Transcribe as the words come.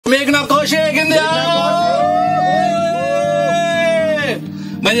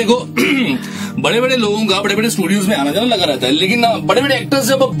मैं देखो बड़े बड़े लोगों का बड़े बड़े स्टूडियोज में आना जाना लगा रहता है, लेकिन बड़े बड़े एक्टर्स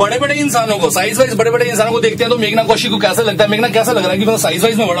जब बड़े बड़े इंसानों को साइज वाइज बड़े बड़े इंसानों को देखते हैं तो मेघना कौशिक को कैसा लगता है? मेघना कैसा लग रहा है कि मैं साइज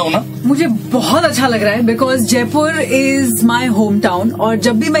वाइज में बड़ा हूं ना? मुझे बहुत अच्छा लग रहा है because Jaipur is my home town और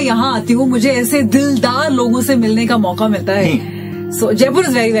जब भी मैं यहाँ आती हूँ मुझे ऐसे दिलदार लोगों से मिलने का मौका मिलता है। So Jaipur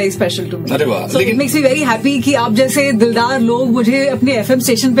is very very special to me. अरे वाह, so it makes me very happy कि आप जैसे दिलदार लोग मुझे अपने FM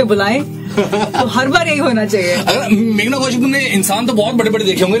स्टेशन पे बुलाएं। तो हर बार यही होना चाहिए। अगर मेघना कौशिक तुमने इंसान तो बहुत बड़े बड़े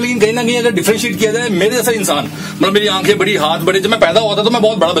देखे होंगे, लेकिन कहीं ना कहीं अगर डिफरेंशिएट किया जाए मेरे जैसा इंसान, मतलब मेरी आंखें बड़ी, हाथ बड़े, जब मैं पैदा हुआ था तो मैं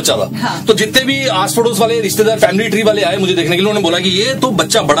बहुत बड़ा बच्चा था। हाँ। तो जितने भी आस पड़ोस वाले रिश्तेदार फैमिली ट्री वाले आए मुझे देखने के लिए, उन्होंने बोला कि ये तो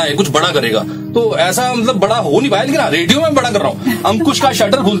बच्चा बड़ा है, कुछ बड़ा करेगा। तो ऐसा मतलब बड़ा हो नहीं पाया, लेकिन रेडियो में बड़ा कर रहा हूँ। अंकुश का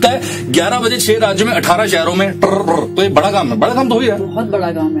शटर खुलता है 11 बजे 6 राज्यों में 18 शहरों में, तो ये बड़ा काम है। बड़ा काम तो ही है, बहुत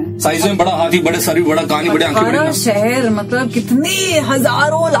बड़ा काम है। साइज में बड़ा, हाथी बड़े, सर भी बड़ा, कहानी बड़े, आंखें बड़ी। शहर मतलब कितने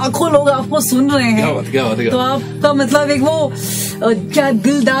हजारों लाखों लोग आपको सुन रहे हैं। क्या बात है। तो आपका मतलब एक वो क्या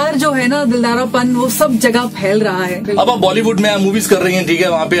दिलदार जो है ना, दिलदारापन वो सब जगह फैल रहा है। अब आप बॉलीवुड में मूवीज कर रही हैं, ठीक है,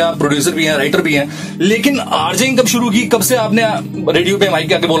 वहाँ पे आप प्रोड्यूसर भी हैं, राइटर भी हैं, लेकिन आरजेइंग कब शुरू की? कब से आपने रेडियो पे माइक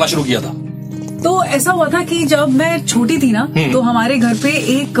के आके बोलना शुरू किया था? तो ऐसा हुआ था कि जब मैं छोटी थी ना, तो हमारे घर पे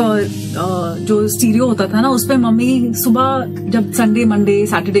एक जो स्टीरियो होता था ना, उसपे मम्मी सुबह जब संडे मंडे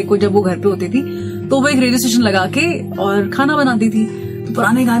सैटरडे को जब वो घर पे होती थी तो वो एक रेडियो स्टेशन लगा के और खाना बनाती थी। तो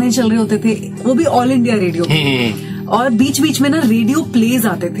पुराने गाने चल रहे होते थे, वो भी ऑल इंडिया रेडियो पे, और बीच बीच में ना रेडियो प्लेज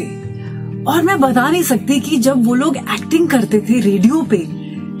आते थे। और मैं बता नहीं सकती कि जब वो लोग एक्टिंग करते थे रेडियो पे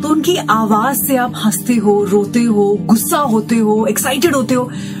तो उनकी आवाज से आप हंसते हो, रोते हो, गुस्सा होते हो, एक्साइटेड होते हो,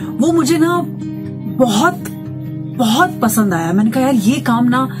 वो मुझे ना बहुत बहुत पसंद आया। मैंने कहा यार ये काम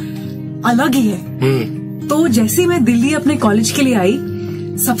ना अलग ही है। तो जैसे ही मैं दिल्ली अपने कॉलेज के लिए आई,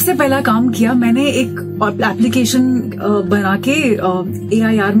 सबसे पहला काम किया मैंने एक एप्लीकेशन बना के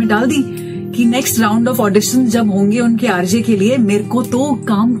AIR में डाल दी कि नेक्स्ट राउंड ऑफ ऑडिशन जब होंगे उनके आरजे के लिए मेरे को तो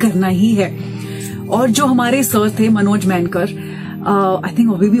काम करना ही है। और जो हमारे सर थे मनोज मैनकर, आई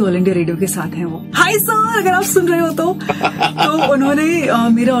थिंक अभी भी ऑल इंडिया रेडियो के साथ हैं वो। हाय सर, अगर आप सुन रहे हो तो उन्होंने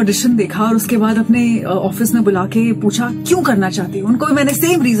मेरा ऑडिशन देखा और उसके बाद अपने ऑफिस में बुला के पूछा क्यों करना चाहती हूँ। उनको मैंने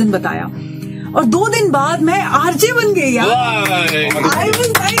सेम रीजन बताया और 2 दिन बाद मैं आरजे बन गई यार। I was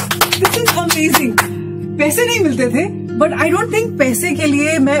like this is amazing. पैसे नहीं मिलते थे बट आई डोंट थिंक पैसे के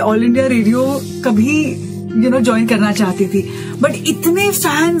लिए मैं ऑल इंडिया रेडियो कभी ज्वाइन करना चाहती थी। बट इतने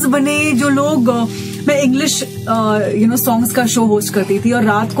फैंस बने जो लोग, मैं इंग्लिश सॉन्ग्स का शो होस्ट करती थी और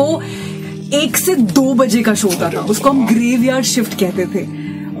रात को 1 से 2 बजे का शो होता था, उसको हम ग्रेवयार्ड शिफ्ट कहते थे।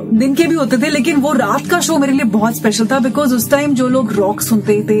 दिन के भी होते थे लेकिन वो रात का शो मेरे लिए बहुत स्पेशल था बिकॉज उस टाइम जो लोग रॉक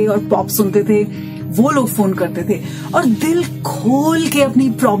सुनते थे और पॉप सुनते थे वो लोग फोन करते थे और दिल खोल के अपनी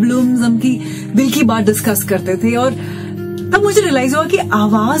प्रॉब्लम्स, उनकी दिल की बात डिस्कस करते थे। और तब मुझे रियलाइज हुआ कि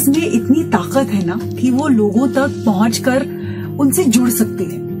आवाज में इतनी ताकत है ना कि वो लोगों तक पहुंचकर उनसे जुड़ सकती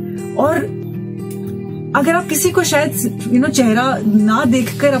है। और अगर आप किसी को शायद चेहरा ना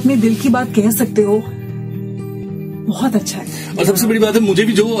देखकर अपने दिल की बात कह सकते हो, बहुत अच्छा है। और सबसे बड़ी बात है मुझे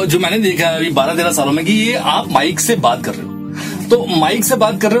भी जो मैंने देखा है अभी 12-13 सालों में कि ये आप माइक से बात कर रहे हो, तो माइक से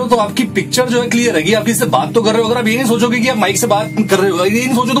बात कर रहे हो तो आपकी पिक्चर जो है क्लियर है कि आप किससे बात तो कर रहे हो। अगर आप ये नहीं सोचोगे कि आप माइक से बात कर रहे हो, ये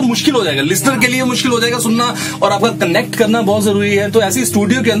नहीं सोचो तो मुश्किल हो जाएगा, लिस्नर के लिए मुश्किल हो जाएगा सुनना, और आपका कनेक्ट करना बहुत जरूरी है। तो ऐसे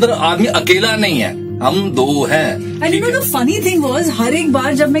स्टूडियो के अंदर आदमी अकेला नहीं है, हम 2 हैं। And the funny thing was, हर एक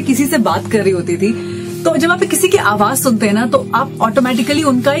बार जब मैं किसी से बात कर रही होती थी तो जब आप किसी की आवाज सुनते हैं ना तो आप ऑटोमेटिकली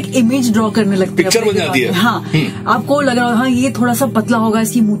उनका एक इमेज ड्रॉ करने लगते हैं, पिक्चर बन जाती है। हाँ, आपको लग रहा है हाँ ये थोड़ा सा पतला होगा,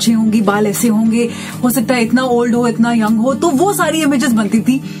 इसकी मूछें होंगी, बाल ऐसे होंगे, हो सकता है इतना ओल्ड हो, इतना यंग हो, तो वो सारी इमेजेस बनती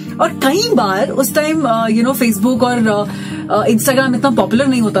थी। और कई बार उस टाइम फेसबुक और इंस्टाग्राम इतना पॉपुलर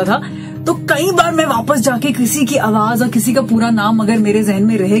नहीं होता था, तो कई बार मैं वापस जाके किसी की आवाज और किसी का पूरा नाम अगर मेरे जहन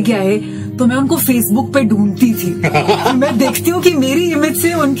में रह गया है तो मैं उनको फेसबुक पे ढूंढती थी। मैं देखती हूँ कि मेरी इमेज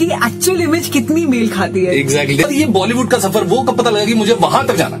से उनकी एक्चुअल इमेज कितनी मेल खाती है। एग्जैक्टली। ये बॉलीवुड का सफर वो कब पता लगा कि मुझे वहां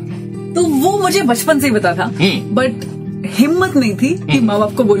तक जाना? तो वो मुझे बचपन से ही पता था, बट हिम्मत नहीं थी कि माँ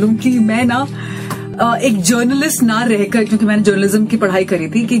बाप को बोलूं कि मैं ना एक जर्नलिस्ट ना रहकर, क्योंकि मैंने जर्नलिज्म की पढ़ाई करी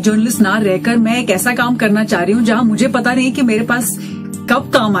थी, कि जर्नलिस्ट ना रहकर मैं एक ऐसा काम करना चाह रही हूँ जहाँ मुझे पता नहीं कि मेरे पास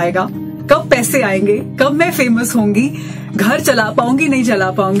कब काम आएगा, कब पैसे आएंगे, कब मैं फेमस होंगी, घर चला पाऊंगी नहीं चला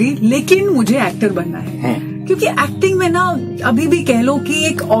पाऊंगी, लेकिन मुझे एक्टर बनना है। क्योंकि एक्टिंग में ना अभी भी कह लो कि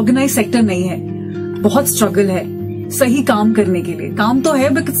एक ऑर्गेनाइज सेक्टर नहीं है, बहुत स्ट्रगल है सही काम करने के लिए। काम तो है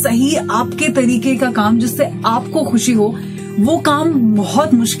बट सही आपके तरीके का काम जिससे आपको खुशी हो, वो काम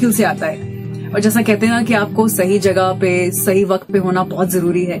बहुत मुश्किल से आता है। और जैसा कहते हैं ना कि आपको सही जगह पे सही वक्त पे होना बहुत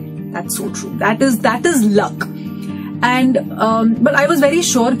जरूरी है, that's so true, that is luck. And but I was very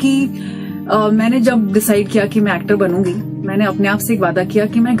sure कि मैंने जब डिसाइड किया कि मैं एक्टर बनूंगी, मैंने अपने आप से एक वादा किया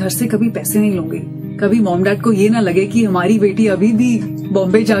कि मैं घर से कभी पैसे नहीं लूंगी, कभी मॉम डैड को ये ना लगे कि हमारी बेटी अभी भी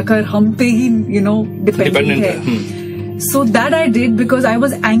बॉम्बे जाकर हम पे ही डिपेंडेंट है। So that I did because I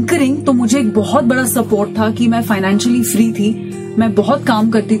was anchoring. तो मुझे एक बहुत बड़ा सपोर्ट था कि मैं फाइनेंशियली फ्री थी, मैं बहुत काम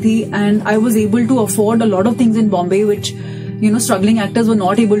करती थी and I was able to afford a lot of things in Bombay which struggling actors were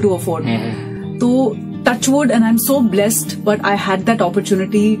not able to afford. तो touchwood, and I'm so blessed, but I had that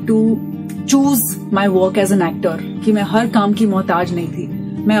opportunity to choose my work as an actor, कि मैं हर काम की मोहताज नहीं थी।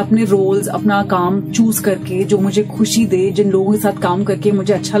 मैं अपने रोल्स, अपना काम चूज करके जो मुझे खुशी दे, जिन लोगों के साथ काम करके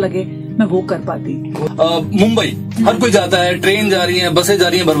मुझे अच्छा लगे, मैं वो कर पाती। मुंबई हर कोई जाता है, ट्रेन जा रही है, बसें जा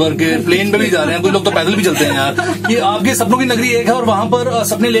रही हैं, भर के प्लेन पे भी जा रहे हैं, कोई लोग तो पैदल भी चलते हैं यार। ये आपके सपनों की नगरी एक है और वहां पर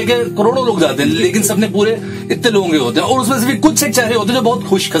सपने लेके करोड़ों लोग जाते हैं, लेकिन सपने पूरे इतने लोगों के होते हैं और उसमें से भी कुछ एक चेहरे होते हैं जो बहुत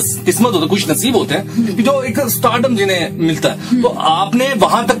खुश किस्मत होते हैं, खुश नसीब होते हैं, कि जो एक स्टारडम जिन्हें मिलता है। तो आपने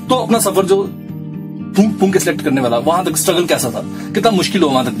वहां तक तो अपना सफर जो फूंक के सिलेक्ट करने वाला, वहां तक स्ट्रगल कैसा था, कितना मुश्किल हो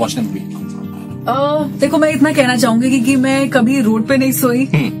वहां तक पहुंचने में भी? देखो, मैं इतना कहना चाहूंगी कि मैं कभी रोड पे नहीं सोई,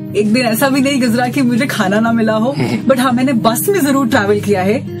 एक दिन ऐसा भी नहीं गुजरा कि मुझे खाना ना मिला हो। बट हाँ, मैंने बस में जरूर ट्रैवल किया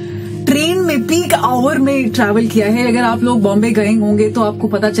है, ट्रेन में पीक आवर में ट्रैवल किया है। अगर आप लोग बॉम्बे गए होंगे तो आपको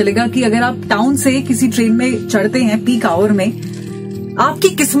पता चलेगा कि अगर आप टाउन से किसी ट्रेन में चढ़ते हैं पीक आवर में, आपकी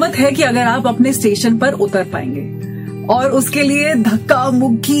किस्मत है कि अगर आप अपने स्टेशन पर उतर पाएंगे। और उसके लिए धक्का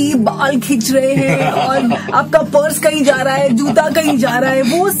मुक्की, बाल खींच रहे हैं और आपका पर्स कहीं जा रहा है, जूता कहीं जा रहा है,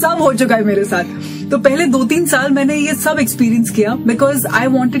 वो सब हो चुका है मेरे साथ। तो पहले 2-3 साल मैंने ये सब एक्सपीरियंस किया because I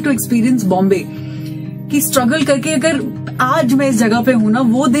wanted to experience Bombay, कि स्ट्रगल करके अगर आज मैं इस जगह पे हूं ना,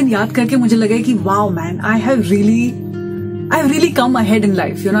 वो दिन याद करके मुझे लगे कि wow man, I have really come ahead in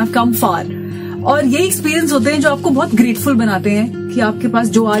life, I have come फार। और ये एक्सपीरियंस होते हैं जो आपको बहुत ग्रेटफुल बनाते हैं कि आपके पास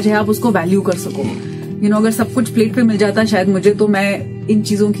जो आज है आप उसको वैल्यू कर सको। अगर सब कुछ प्लेट पे मिल जाता शायद मुझे, तो मैं इन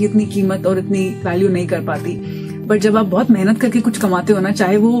चीजों की इतनी कीमत और इतनी वैल्यू नहीं कर पाती। बट जब आप बहुत मेहनत करके कुछ कमाते हो ना,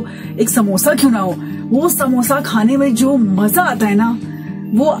 चाहे वो एक समोसा क्यों ना हो, वो समोसा खाने में जो मजा आता है ना,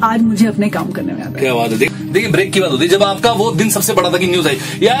 वो आज मुझे अपने काम करने में आता है। क्या बात है। देखिए, ब्रेक की बात होती है, जब आपका वो दिन सबसे बड़ा था कि news I,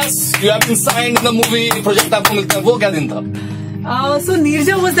 yes you have been signed in the movie, project आपको मिलता है, वो क्या दिन था? सो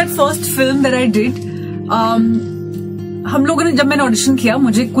Neerja was that first film that I did. हम लोगों ने, जब मैंने ऑडिशन किया,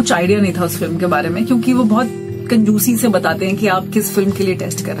 मुझे कुछ आइडिया नहीं था उस फिल्म के बारे में, क्योंकि वो बहुत कंजूसी से बताते हैं कि आप किस फिल्म के लिए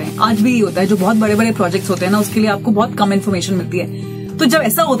टेस्ट कर रहे हैं। आज भी ये होता है, जो बहुत बड़े बड़े प्रोजेक्ट्स होते हैं ना, उसके लिए आपको बहुत कम इन्फॉर्मेशन मिलती है। तो जब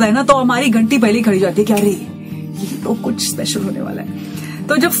ऐसा होता है ना, तो हमारी घंटी पहले ही खड़ी जाती है कि अरे ये तो कुछ स्पेशल होने वाला है।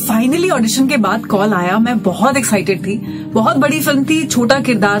 तो जब फाइनली ऑडिशन के बाद कॉल आया, मैं बहुत एक्साइटेड थी। बहुत बड़ी फिल्म थी, छोटा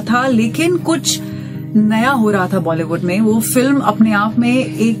किरदार था, लेकिन कुछ नया हो रहा था बॉलीवुड में। वो फिल्म अपने आप में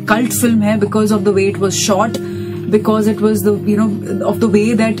एक कल्ट फिल्म है because of the way it was shot, because it was of the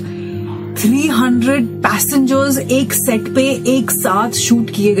way that 300 passengers एक सेट पे एक साथ शूट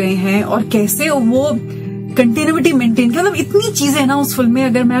किए गए हैं, और कैसे वो कंटिन्यूटी मेंटेन, मतलब इतनी चीजें ना उस फिल्म में,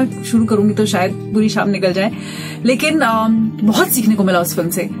 अगर मैं शुरू करूंगी तो शायद पूरी शाम निकल जाए। लेकिन बहुत सीखने को मिला उस फिल्म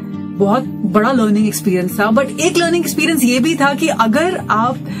से, बहुत बड़ा लर्निंग एक्सपीरियंस था। बट एक लर्निंग एक्सपीरियंस ये भी था कि अगर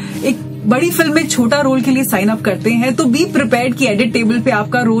आप एक बड़ी फिल्म में छोटा रोल के लिए साइन अप करते हैं, तो बी प्रिपेयर्ड कि एडिट टेबल पे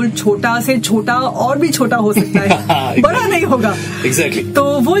आपका रोल छोटा से छोटा और भी छोटा हो सकता है, बड़ा नहीं होगा। एग्जैक्टली। तो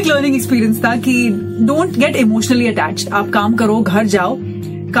वो एक लर्निंग एक्सपीरियंस था कि डोंट गेट इमोशनली अटैच्ड। आप काम करो, घर जाओ,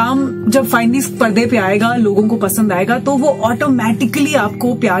 काम जब फाइनली पर्दे पे आएगा, लोगों को पसंद आएगा, तो वो ऑटोमेटिकली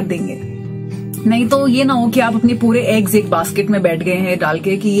आपको प्यार देंगे। नहीं तो ये ना हो कि आप अपने पूरे एग्स एक बास्केट में बैठ गए हैं डाल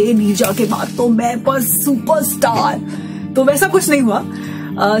के कि ये नीरजा के बाद तो मैं बस सुपरस्टार। तो वैसा कुछ नहीं हुआ।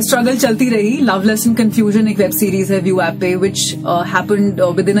 स्ट्रगल चलती रही। लव लेसन कंफ्यूजन एक वेब सीरीज है व्यू ऐप पे, which happened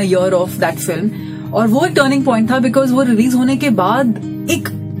with in a year of that film, और वो एक टर्निंग पॉइंट था बिकॉज वो रिलीज होने के बाद एक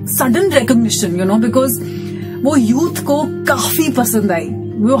सडन रिकॉग्निशन, बिकॉज वो यूथ को काफी पसंद आई।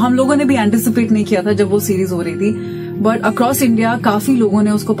 वो हम लोगों ने भी एंटिसिपेट नहीं किया था जब वो सीरीज हो रही थी, बट अक्रॉस इंडिया काफी लोगों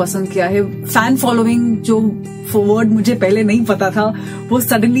ने उसको पसंद किया है। फैन फॉलोइंग, जो फॉरवर्ड मुझे पहले नहीं पता था, वो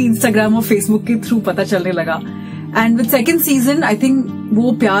सडनली इंस्टाग्राम और फेसबुक के थ्रू पता चलने लगा। And with second season I think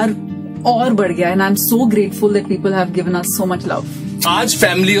वो प्यार और बढ़ गया, and I am so grateful that people have given us so much love. आज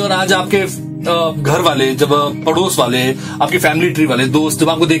फैमिली और आज आपके घर वाले, जब पड़ोस वाले, आपके फैमिली ट्री वाले दोस्त जब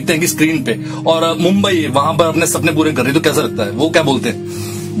आपको देखते हैं कि स्क्रीन पे और मुंबई वहां पर अपने सपने पूरे कर रहे, तो कैसा लगता है? वो क्या बोलते हैं?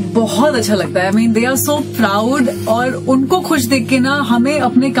 बहुत अच्छा लगता है। I mean they are so proud, और उनको खुश देख के ना हमें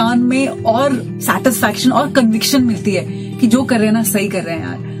अपने कान में और सेटिस्फैक्शन और कन्विक्शन मिलती है कि जो कर रहे हैं ना सही कर रहे हैं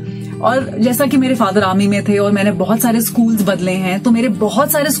यार। और जैसा कि मेरे फादर आर्मी में थे और मैंने बहुत सारे स्कूल्स बदले हैं, तो मेरे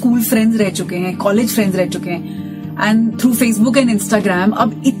बहुत सारे स्कूल फ्रेंड्स रह चुके हैं, कॉलेज फ्रेंड्स रह चुके हैं, and through Facebook and Instagram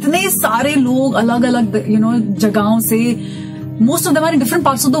अब इतने सारे लोग अलग अलग जगहों से, most of them are in different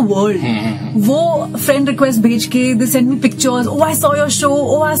parts of the world, वो फ्रेंड रिक्वेस्ट भेज के they send me pictures, O I saw your show,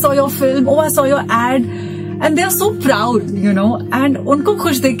 O I saw your film, O I saw your add, and they are so proud, and उनको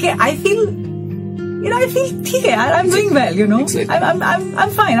खुश देख के I feel I feel ठीक है यार, I'm doing well,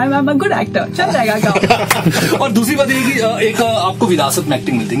 I'm fine, I'm a good actor, चल जाएगा काम। और दूसरी बात ये कि एक आपको विरासत में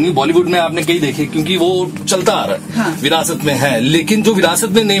एक्टिंग मिलती है, बॉलीवुड में आपने कई देखे क्योंकि वो चलता आ रहा है। हाँ। विरासत में है, लेकिन जो विरासत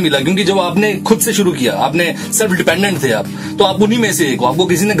में नहीं मिला, क्योंकि जब आपने खुद से शुरू किया, आपने सेल्फ डिपेंडेंट थे आप, तो आप उन्हीं में से एक हो, आपको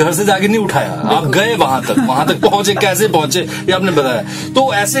किसी ने घर से जाके नहीं उठाया, आप गए वहां तक पहुंचे, कैसे पहुंचे ये आपने बताया।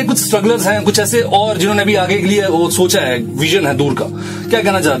 तो ऐसे कुछ स्ट्रगलर्स हैं, कुछ ऐसे और जिन्होंने अभी आगे के लिए वो सोचा है, विजन है दूर का, क्या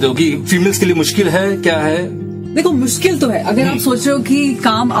कहना चाहते हो कि फीमेल्स के लिए मुश्किल है, क्या है? देखो, मुश्किल तो है। अगर आप सोच रहे हो कि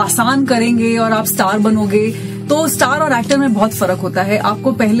काम आसान करेंगे और आप स्टार बनोगे, तो स्टार और एक्टर में बहुत फर्क होता है।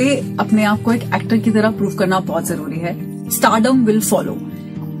 आपको पहले अपने आप को एक एक्टर की तरह प्रूव करना बहुत जरूरी है। Stardom will follow.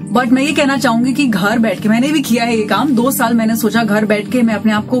 बट मैं ये कहना चाहूंगी कि घर बैठ के, मैंने भी किया है ये काम, 2 साल मैंने सोचा घर बैठ के मैं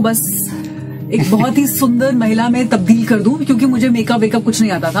अपने आप को बस एक बहुत ही सुंदर महिला में तब्दील कर दूं, क्योंकि मुझे मेकअप वेकअप कुछ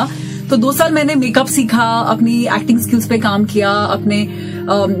नहीं आता था। तो 2 साल मैंने मेकअप सीखा, अपनी एक्टिंग स्किल्स पे काम किया, अपने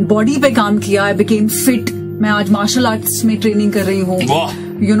बॉडी पे काम किया, आई बिकेम फिट। मैं आज मार्शल आर्ट्स में ट्रेनिंग कर रही हूँ,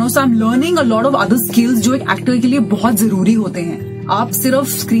 सो I am learning a lot of other skills जो एक एक्टर के लिए बहुत जरूरी होते हैं। आप सिर्फ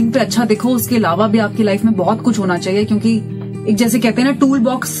स्क्रीन पे अच्छा दिखो, उसके अलावा भी आपकी लाइफ में बहुत कुछ होना चाहिए, क्योंकि एक जैसे कहते हैं ना, टूल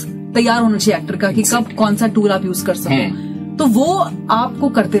बॉक्स तैयार होना चाहिए एक्टर का कि कब कौन सा टूल आप यूज कर सको। तो वो आपको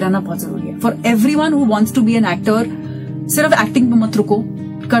करते रहना बहुत जरूरी है। For everyone who wants to be an actor, सिर्फ एक्टिंग पे मत रुको,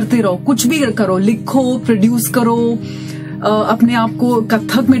 करते रहो, कुछ भी करो, लिखो, प्रोड्यूस करो, अपने आप को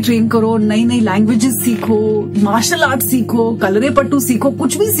कथक में ट्रेन करो, नई नई लैंग्वेजेस सीखो, मार्शल आर्ट सीखो, कलरे पट्टू सीखो,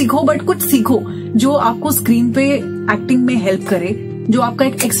 कुछ भी सीखो, बट कुछ सीखो जो आपको स्क्रीन पे एक्टिंग में हेल्प करे, जो आपका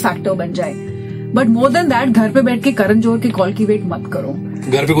एक एक्स फैक्टर बन जाए। बट मोर देन दैट, घर पे बैठ के करण जौहर के कॉल की वेट मत करो।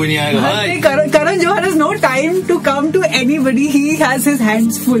 घर पे कोई नहीं आएगा। Karan Johar has no time to come to anybody, he has his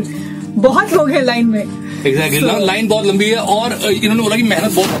hands full. बहुत लोग हैं लाइन में। एग्जैक्टली, लाइन बहुत लंबी है और इन्होंने बोला कि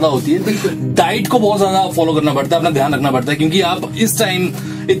मेहनत बहुत ज्यादा होती है, डाइट को बहुत ज्यादा फॉलो करना पड़ता है, अपना ध्यान रखना पड़ता है, क्योंकि आप इस टाइम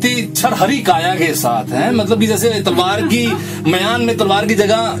इतनी छरहरी काया के साथ हैं, मतलब कि जैसे तलवार की मयान में तलवार की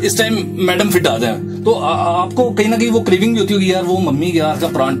जगह इस टाइम मैडम फिट आ जाए, तो आपको कहीं ना कहीं वो क्रेविंग भी होती होगी यार, वो मम्मी के हाथ का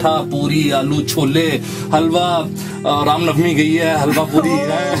परांठा, पूरी, आलू, छोले, हलवा, रामनवमी गई है, हलवा पूरी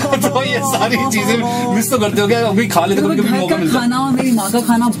है, तो ये सारी चीजें मिस तो करते हो क्या? अभी खा लेते हो, कभी मौका मिलता है? खाना, मेरी माँ का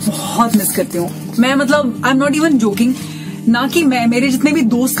खाना बहुत मिस करती हूँ मैं, मतलब I am not even joking. ना कि मैं, मेरे जितने भी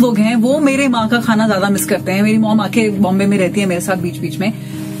दोस्त लोग हैं वो मेरे माँ का खाना ज्यादा मिस करते हैं। मेरी मॉम आके बॉम्बे में रहती है मेरे साथ बीच बीच में,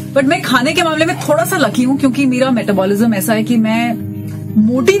 बट मैं खाने के मामले में थोड़ा सा लकी हूँ, क्योंकि मेरा मेटाबॉलिज्म ऐसा है कि मैं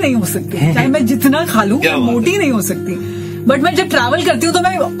मोटी नहीं हो सकती, चाहे मैं जितना खा लूं, मोटी नहीं हो सकती। बट मैं जब ट्रैवल करती हूँ तो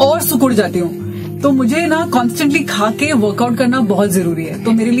मैं और सुकुड़ जाती हूँ, तो मुझे ना कॉन्स्टेंटली खा के वर्कआउट करना बहुत जरूरी है।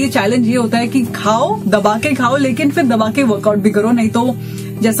 तो मेरे लिए चैलेंज ये होता है कि खाओ, दबा के खाओ, लेकिन फिर दबा के वर्कआउट भी करो, नहीं तो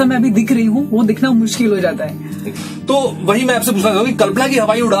जैसा मैं अभी दिख रही हूँ वो दिखना मुश्किल हो जाता है। तो वही मैं आपसे पूछना चाहूंगा कि कल्पना की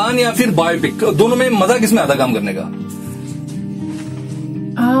हवाई उड़ान या फिर बायोपिक, दोनों में मजा किसमें आता काम करने का?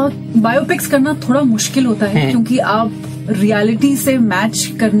 बायोपिक्स करना थोड़ा मुश्किल होता है, क्योंकि आप रियलिटी से मैच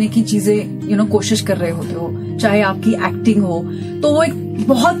करने की चीजें कोशिश कर रहे होते हो, चाहे आपकी एक्टिंग हो, तो वो एक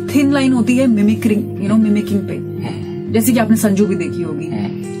बहुत थिन लाइन होती है मिमिकिंग पे। जैसे कि आपने संजू भी देखी होगी,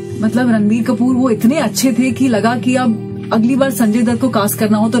 मतलब रणबीर कपूर वो इतने अच्छे थे कि लगा कि अब अगली बार संजय दत्त को कास्ट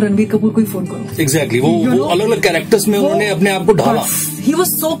करना हो तो रणबीर कपूर को ही फोन करो। एग्जैक्टली, वो अलग अलग कैरेक्टर्स में उन्होंने अपने आप को ढाला। He was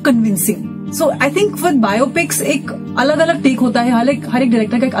so convincing. So I think with biopics एक अलग अलग टेक होता है, हर एक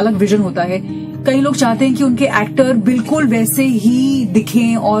डायरेक्टर का एक अलग विजन होता है। कई लोग चाहते हैं कि उनके एक्टर बिल्कुल वैसे ही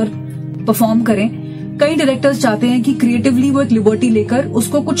दिखें और परफॉर्म करें, कई डायरेक्टर्स चाहते हैं कि क्रिएटिवली वो एक लिबर्टी लेकर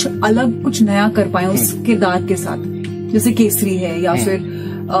उसको कुछ अलग, कुछ नया कर पाए उस किरदार के साथ, जैसे केसरी है या फिर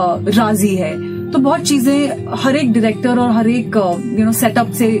राजी है। तो बहुत चीजें हर एक डायरेक्टर और हर एक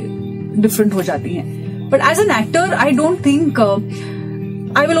सेटअप से डिफरेंट हो जाती हैं। But as an actor I don't think,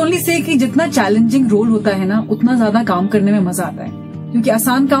 I will only say कि जितना चैलेंजिंग रोल होता है ना, उतना ज्यादा काम करने में मजा आता है, क्योंकि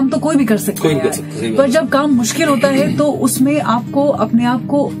आसान काम तो कोई भी कर सकता है, पर जब काम मुश्किल होता है तो उसमें आपको अपने आप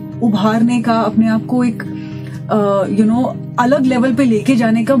को उभारने का, अपने आप को एक अलग लेवल पे लेके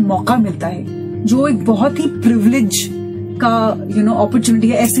जाने का मौका मिलता है, जो एक बहुत ही प्रिविलेज का अपॉर्चुनिटी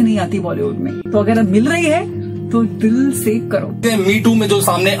है। ऐसे नहीं आती बॉलीवुड में, तो अगर अब मिल रही है तो दिल से करो। मी टू में जो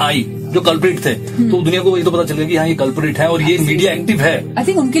सामने आई, जो कल्प्रिट थे, तो दुनिया को ये तो पता चल गया कि हाँ ये कल्प्रिट है और ये मीडिया एक्टिव है। आई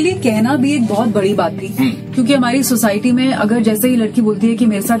थिंक उनके लिए कहना भी एक बहुत बड़ी बात थी, क्योंकि हमारी सोसाइटी में अगर जैसे ही लड़की बोलती है कि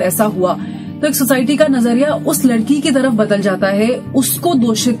मेरे साथ ऐसा हुआ, तो एक सोसाइटी का नजरिया उस लड़की की तरफ बदल जाता है, उसको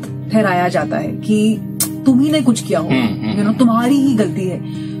दोषित ठहराया जाता है कि तुम ही ने कुछ किया हो, तुम्हारी ही गलती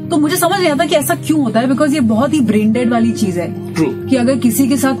है। तो मुझे समझ नहीं आता कि ऐसा क्यों होता है, बिकॉज ये बहुत ही ब्रेन डेड वाली चीज है। True. कि अगर किसी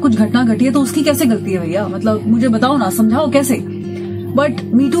के साथ कुछ घटना घटी है तो उसकी कैसे गलती है भैया, मतलब मुझे बताओ ना, समझाओ कैसे। बट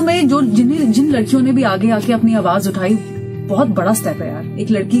मीटू में जो जिन लड़कियों ने भी आगे आके अपनी आवाज उठाई, बहुत बड़ा स्टेप है यार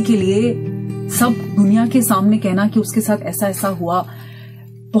एक लड़की के लिए। सब दुनिया के सामने कहना कि उसके साथ ऐसा ऐसा हुआ,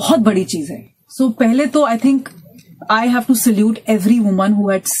 बहुत बड़ी चीज है। So पहले तो I think I have to salute every woman who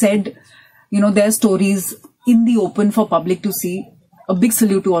had said, their stories in the open for public to see. A big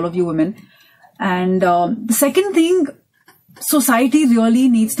salute to all of you women. And the second thing, society really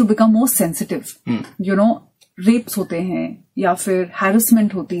needs to become more sensitive. Rapes होते हैं या फिर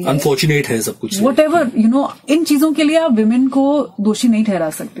harassment होती है. Unfortunate है सब कुछ. Whatever, इन चीजों के लिए आप women को दोषी नहीं ठहरा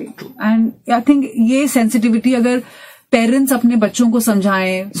सकते. And I think ये sensitivity अगर पेरेंट्स अपने बच्चों को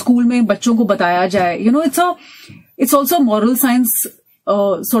समझाएं, स्कूल में बच्चों को बताया जाए, it's also a moral science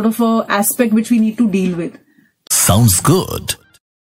sort of a aspect which we need to deal with. Sounds good.